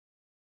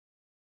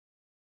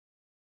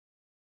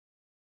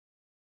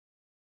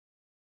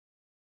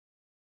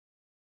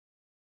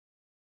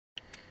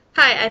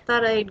Hi, I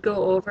thought I'd go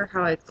over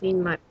how I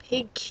clean my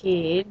pig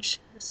cage.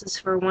 This is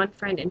for one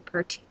friend in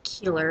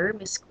particular,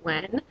 Miss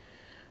Gwen.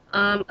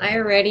 I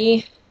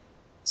already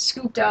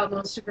scooped out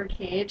most of her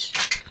cage,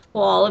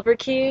 well, all of her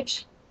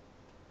cage,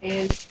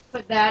 and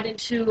put that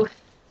into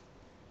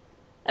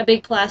a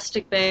big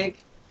plastic bag.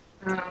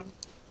 Um,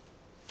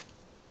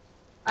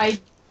 I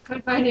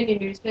couldn't find any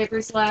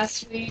newspapers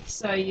last week,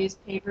 so I used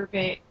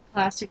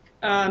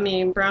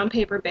brown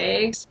paper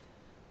bags.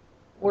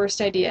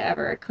 Worst idea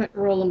ever. I couldn't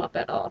roll them up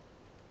at all.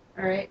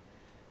 All right.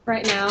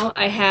 Right now,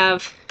 I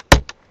have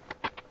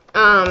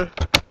um,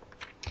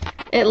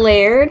 it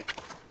layered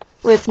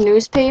with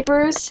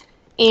newspapers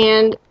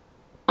and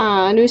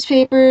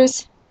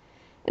newspapers.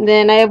 And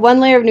then I have one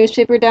layer of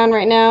newspaper down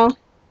right now,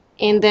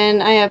 and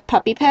then I have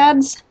puppy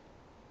pads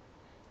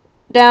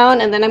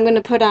down, and then I'm going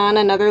to put on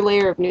another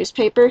layer of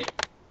newspaper.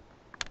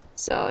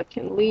 So I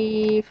can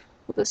leave.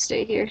 We'll just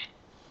stay here.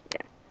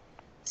 Yeah.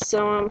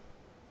 So I'm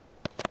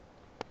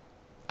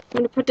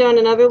going to put down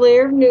another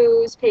layer of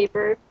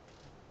newspaper.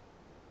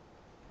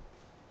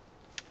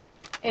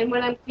 And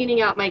when I'm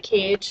cleaning out my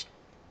cage,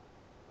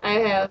 I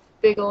have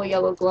big old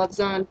yellow gloves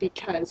on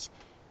because,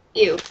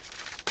 ew.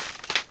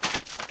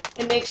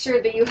 And make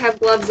sure that you have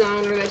gloves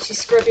on or that you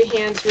scrub your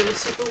hands really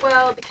super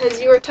well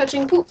because you are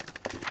touching poop.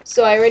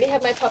 So I already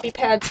have my puppy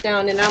pads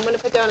down, and I'm going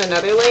to put down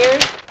another layer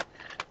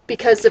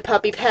because the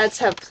puppy pads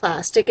have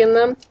plastic in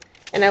them,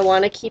 and I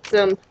want to keep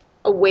them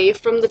away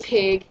from the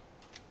pig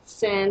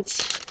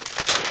since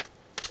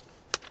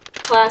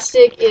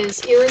plastic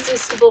is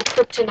irresistible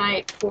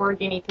kryptonite for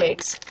guinea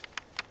pigs.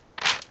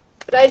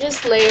 But I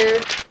just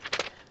layer.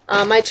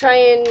 I try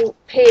and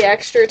pay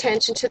extra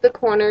attention to the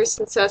corners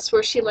since that's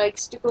where she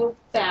likes to go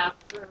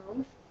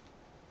bathroom.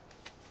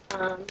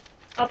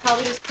 I'll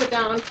probably just put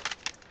down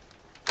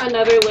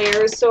another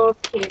layer or so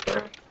of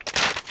paper.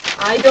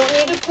 I don't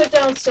need to put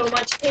down so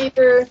much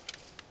paper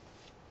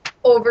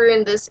over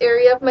in this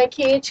area of my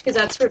cage because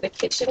that's where the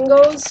kitchen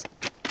goes.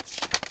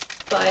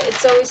 But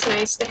it's always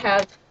nice to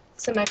have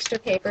some extra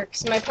paper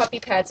because my puppy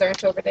pads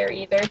aren't over there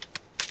either.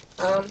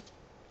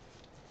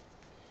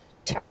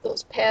 Tap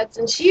those pads,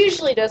 and she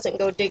usually doesn't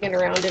go digging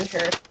around in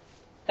her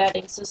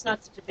bedding, so it's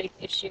not such a big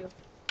issue.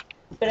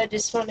 But I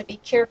just want to be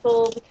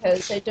careful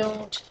because I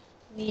don't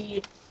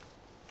need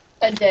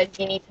a dead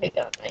guinea pig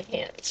on my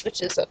hands,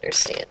 which is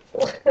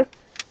understandable.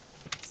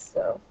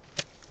 So,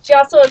 she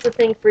also has a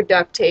thing for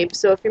duct tape,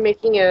 so if you're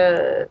making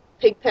a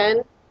pig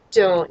pen,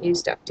 don't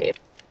use duct tape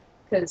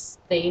because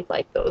they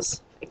like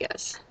those, I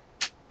guess.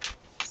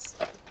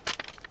 So,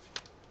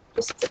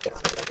 just put down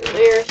another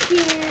layer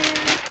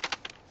here.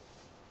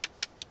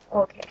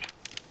 Okay,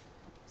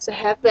 so I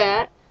have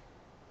that.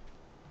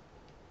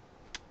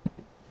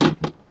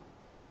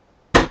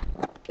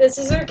 This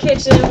is our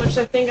kitchen, which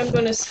I think I'm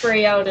going to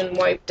spray out and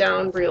wipe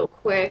down real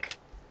quick.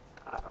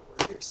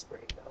 Where'd your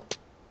spray go?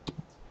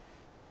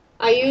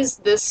 I use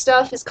this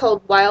stuff. It's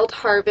called Wild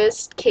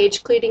Harvest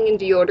Cage Cleaning and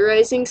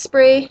Deodorizing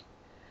Spray.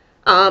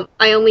 I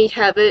only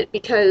have it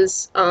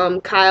because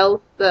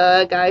Kyle,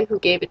 the guy who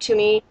gave the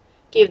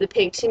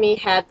pig to me,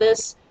 had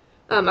this.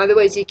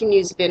 Otherwise, you can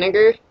use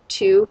vinegar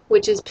too,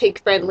 which is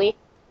pig friendly.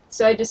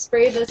 So I just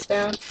spray this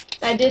down.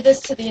 I did this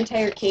to the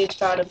entire cage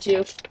bottom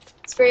too.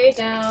 Spray it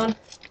down.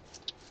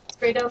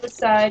 Spray down the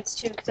sides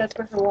too, because that's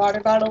where her water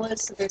bottle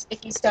is. So there's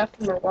icky stuff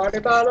from her water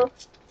bottle.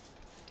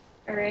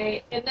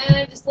 Alright, and then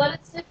I just let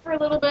it sit for a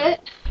little bit.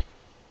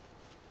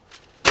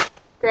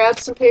 Grab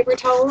some paper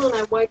towel and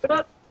I wipe it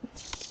up.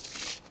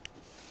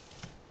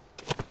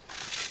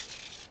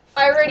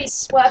 I already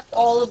swept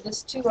all of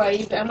this too.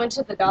 I went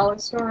to the dollar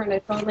store and I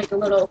found like a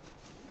little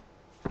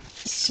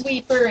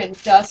sweeper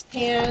and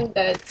dustpan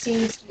that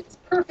seems it's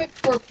perfect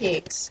for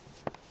pigs,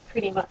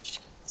 pretty much.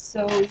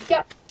 So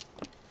yeah.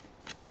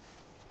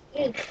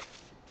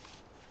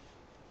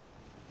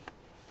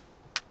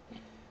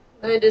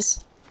 I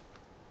just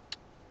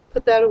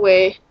put that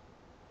away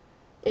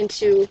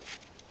into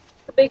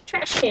a big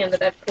trash can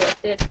that I've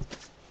collected.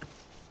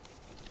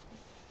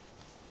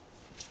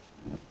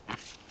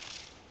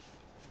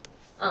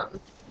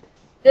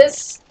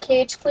 This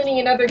cage cleaning,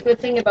 another good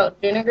thing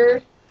about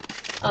vinegar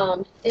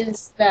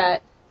is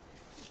that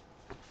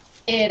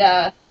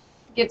it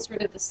gets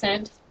rid of the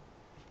scent.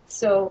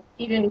 So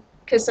even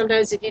because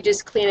sometimes if you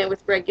just clean it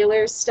with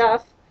regular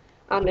stuff,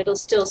 it'll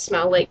still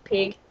smell like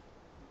pig.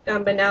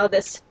 But now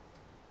this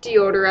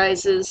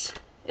deodorizes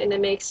and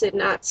it makes it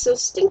not so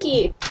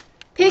stinky.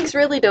 Pigs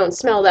really don't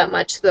smell that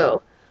much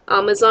though.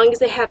 As long as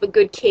they have a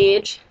good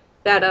cage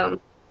that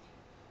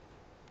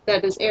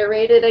is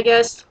aerated, I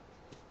guess.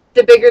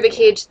 The bigger the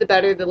cage, the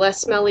better, the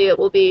less smelly it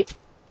will be.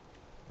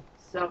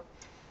 So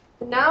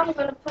now I'm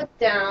going to put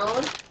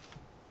down,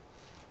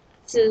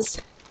 this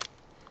is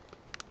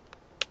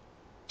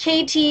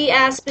KT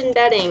aspen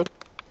bedding.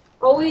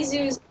 Always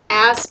use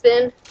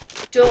aspen,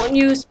 don't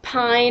use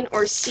pine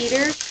or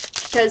cedar,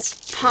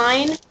 because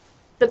pine,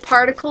 the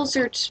particles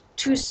are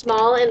too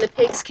small and the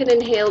pigs can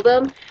inhale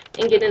them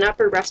and get an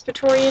upper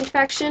respiratory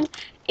infection.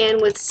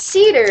 And with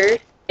cedar,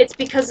 it's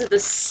because of the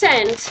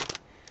scent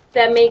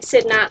that makes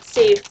it not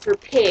safe for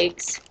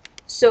pigs.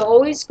 So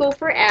always go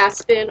for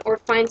aspen or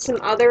find some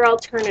other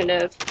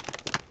alternative.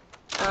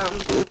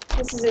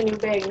 This is a new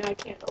bag and I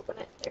can't open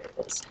it. There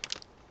it is.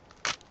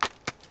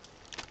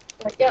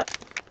 But yep,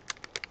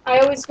 I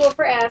always go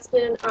for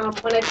aspen.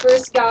 When I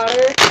first got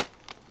her,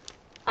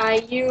 I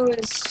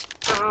used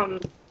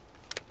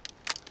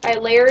I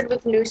layered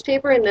with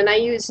newspaper, and then I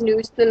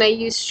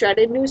used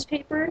shredded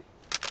newspaper,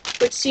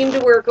 which seemed to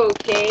work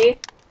okay,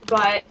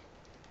 but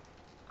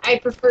I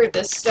preferred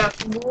this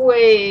stuff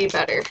way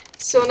better.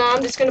 So now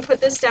I'm just going to put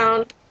this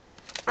down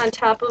on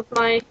top of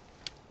my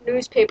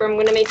newspaper. I'm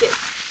going to make it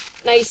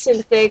nice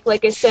and thick.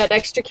 Like I said,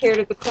 extra care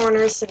to the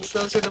corners, since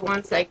those are the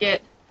ones that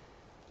get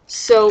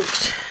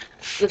soaked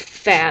the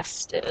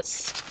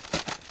fastest.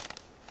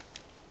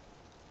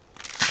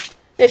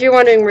 If you're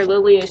wondering where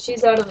Lily is,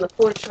 she's out on the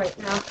porch right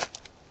now,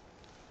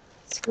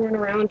 screwing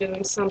around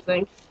doing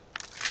something.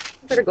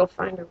 I better go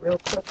find her real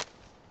quick.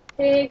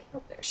 Pig.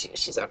 Oh, there she is.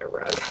 She's on her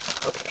rug.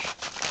 Okay.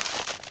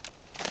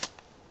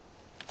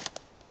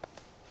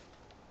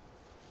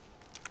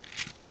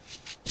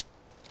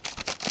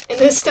 And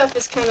this stuff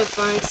is kind of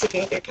fun because it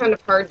can get kind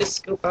of hard to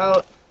scoop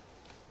out.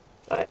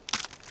 But,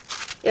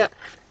 yep.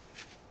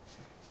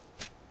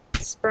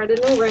 Spread it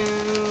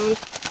around.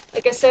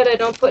 Like I said, I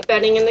don't put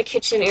bedding in the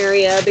kitchen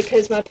area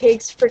because my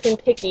pig's freaking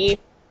picky.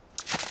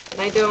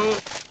 And I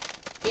don't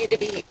need to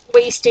be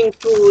wasting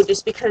food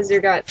just because there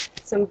got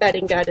some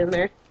bedding got in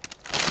there.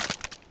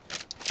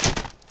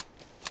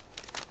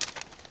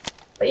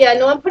 But yeah,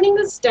 no, I'm putting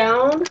this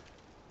down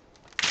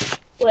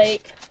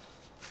like,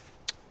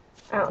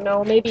 I don't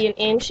know, maybe an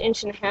inch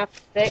and a half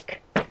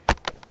thick,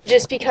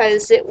 just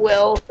because it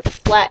will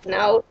flatten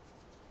out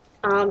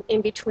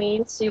in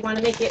between. So you want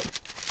to make it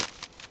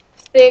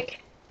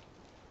thick,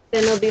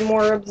 then it'll be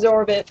more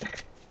absorbent.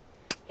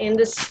 And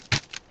this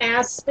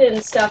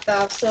aspen stuff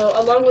off, so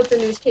along with the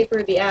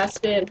newspaper, the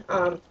aspen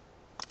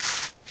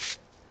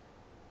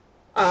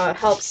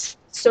helps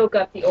soak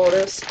up the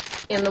odors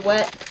and the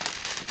wet.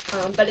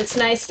 But it's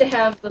nice to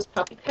have those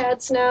puppy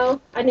pads now.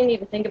 I didn't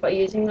even think about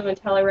using them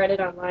until I read it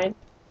online.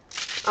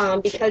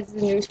 Because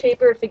the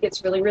newspaper, if it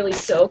gets really, really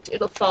soaked,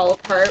 it'll fall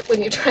apart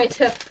when you try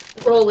to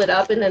roll it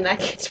up, and then that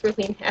gets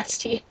really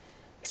nasty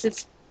because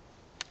it's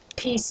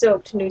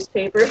pea-soaked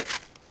newspaper.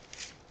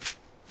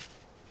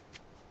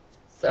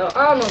 So,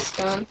 almost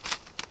done.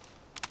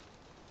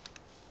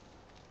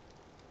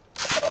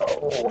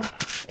 Oh,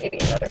 maybe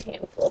another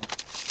handful.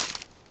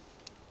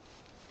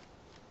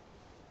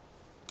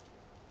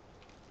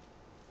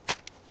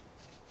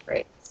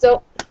 Right,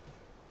 so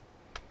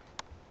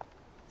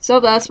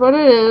that's what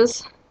it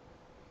is.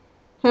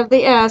 Have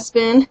the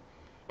aspen,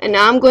 and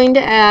now I'm going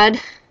to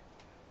add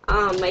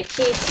my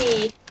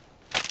KT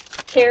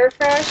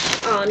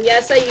Carefresh.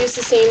 Yes, I use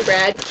the same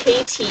brand.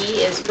 KT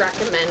is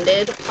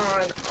recommended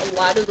on a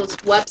lot of those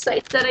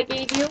websites that I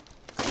gave you.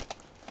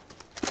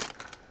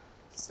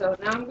 So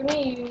now I'm going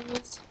to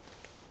use,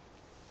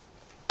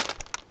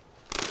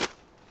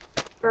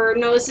 or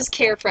no, this is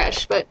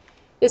Carefresh, but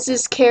this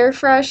is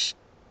Carefresh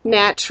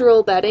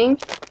Natural Bedding.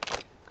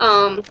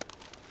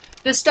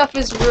 This stuff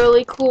is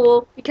really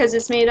cool because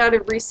it's made out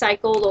of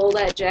recycled all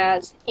that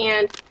jazz,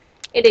 and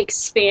it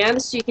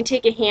expands, so you can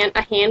take a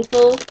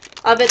handful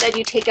of it that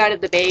you take out of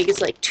the bag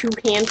is like 2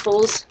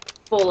 handfuls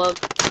full of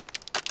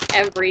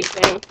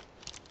everything.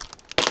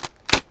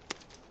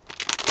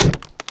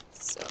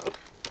 So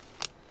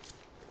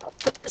I'll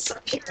put this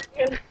up here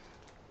again.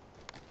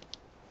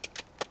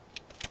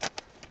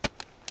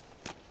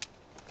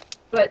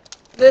 But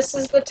this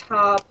is the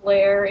top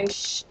layer, and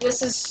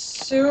this is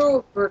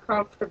super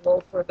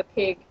comfortable for the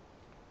pig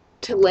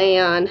to lay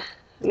on.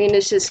 I mean,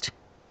 it's just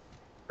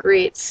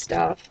great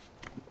stuff,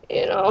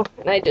 you know.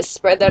 And I just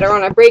spread that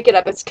around. I break it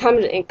up. It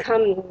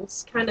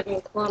comes kind of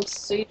in clumps,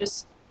 so you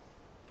just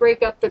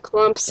break up the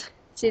clumps.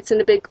 See, it's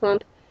in a big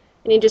clump,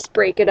 and you just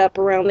break it up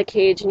around the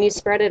cage, and you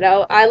spread it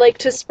out. I like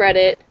to spread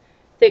it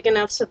thick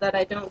enough so that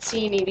I don't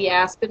see any of the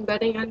aspen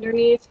bedding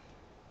underneath.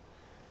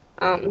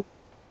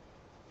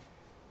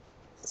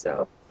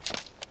 So,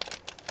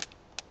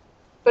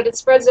 but it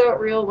spreads out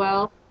real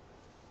well.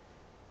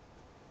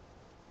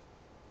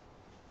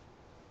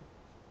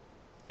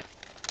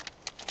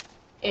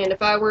 And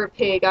if I were a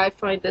pig, I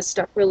find this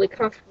stuff really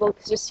comfortable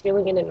because just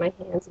feeling it in my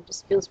hands, it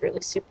just feels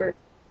really super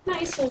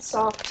nice and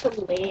soft to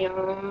lay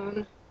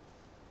on.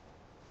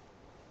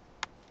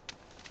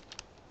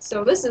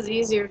 So this is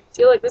easier. I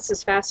feel like this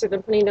is faster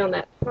than putting down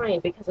that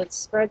pine because it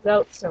spreads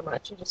out so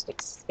much. It just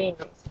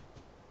expands.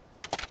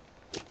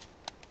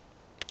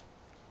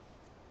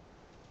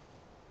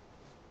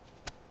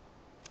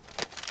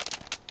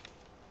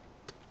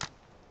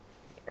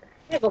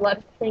 I have a lot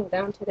of thing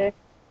down today.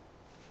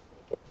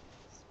 Make it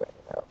spread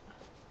it out.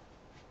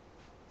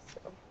 So.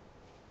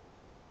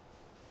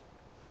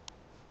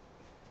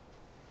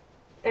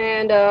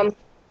 And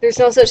there's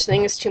no such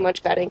thing as too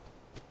much bedding.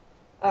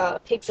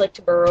 Pigs like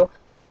to burrow.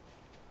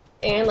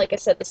 And like I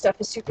said, the stuff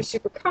is super,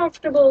 super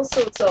comfortable,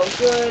 so it's all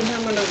good.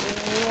 I'm going to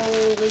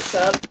roll this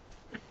up,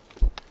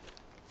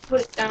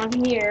 put it down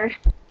here.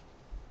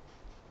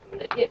 I'm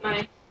going to get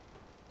my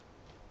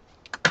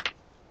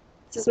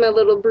This is my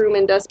little broom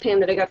and dustpan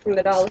that I got from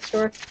the dollar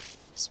store.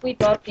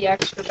 Sweep up the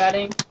extra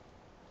bedding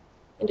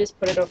and just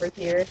put it over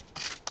here.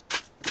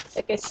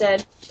 Like I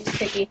said, she's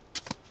picky.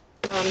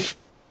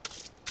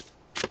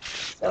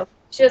 So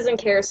she doesn't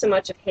care so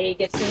much if hay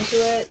gets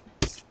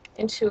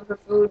into her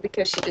food,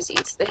 because she just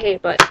eats the hay.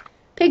 But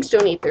pigs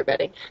don't eat their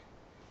bedding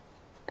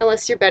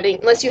unless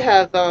you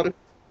have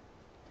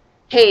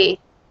hay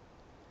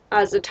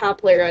as a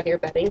top layer on your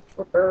bedding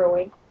for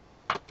burrowing.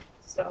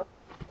 So,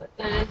 but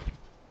then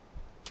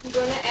I'm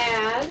going to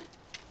add.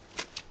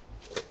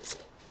 Where is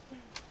it?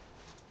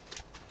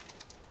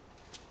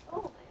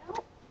 Oh,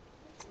 well,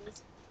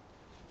 this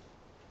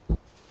is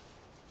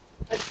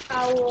a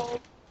towel.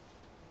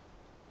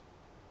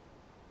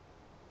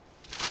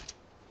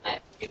 I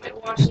have to do my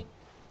washing.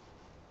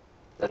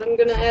 But I'm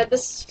going to add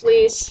this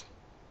fleece.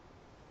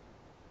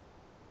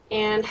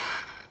 And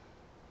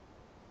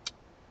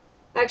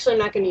actually, I'm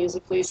not going to use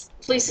a fleece.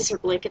 Fleece is her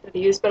blanket that I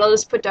use, but I'll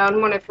just put down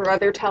one of her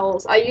other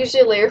towels. I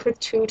usually layer with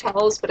 2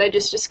 towels, but I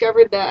just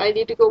discovered that I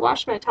need to go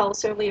wash my towels,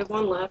 so I only have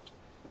 1 left.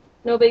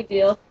 No big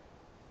deal.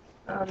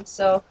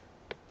 So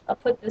I'll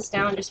put this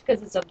down just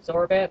because it's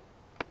absorbent,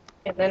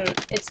 and then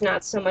it's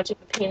not so much of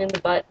a pain in the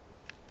butt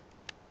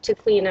to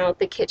clean out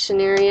the kitchen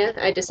area.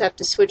 I just have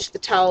to switch the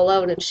towel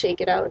out and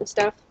shake it out and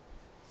stuff.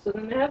 So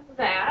then I have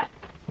that.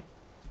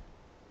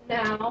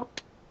 Now,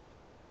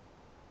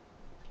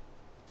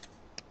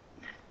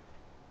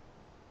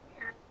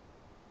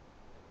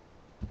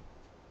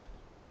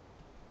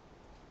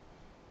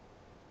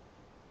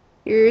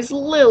 here's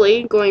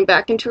Lily going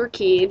back into her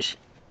cage.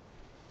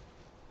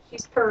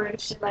 She's purring,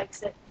 she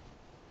likes it.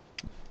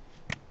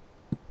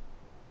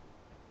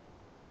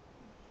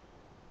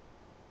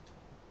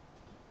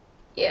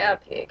 Yeah,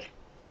 pig.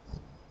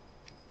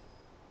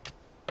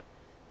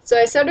 So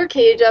I set her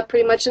cage up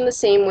pretty much in the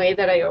same way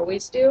that I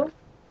always do,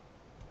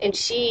 and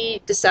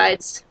she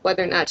decides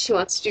whether or not she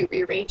wants to do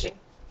rearranging.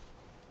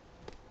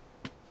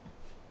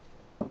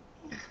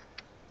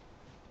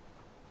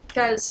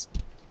 Because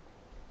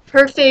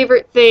her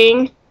favorite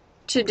thing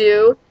to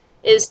do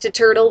is to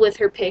turtle with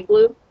her pig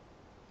glue,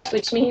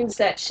 which means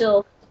that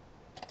she'll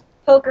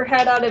poke her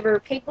head out of her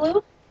pig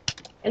glue,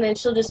 and then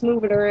she'll just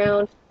move it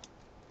around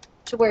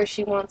to where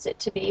she wants it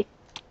to be.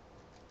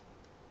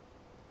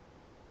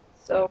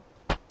 So,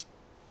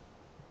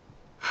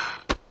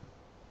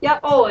 yeah.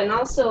 Oh, and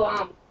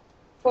also,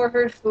 for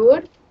her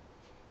food,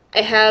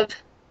 I have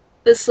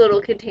this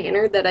little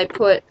container that I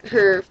put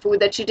her food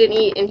that she didn't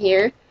eat in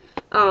here,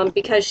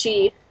 because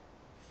she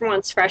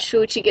wants fresh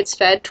food. She gets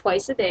fed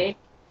twice a day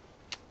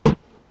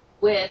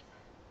with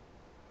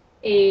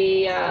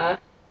a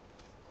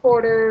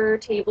quarter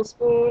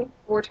tablespoon,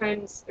 4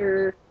 times,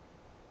 or,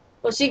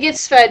 well, she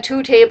gets fed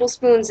 2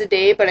 tablespoons a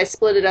day, but I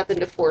split it up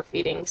into 4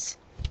 feedings.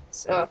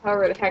 So,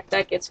 however the heck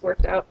that gets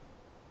worked out.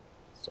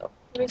 So,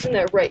 I'm using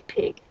that right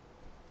pig.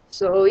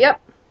 So,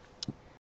 yep.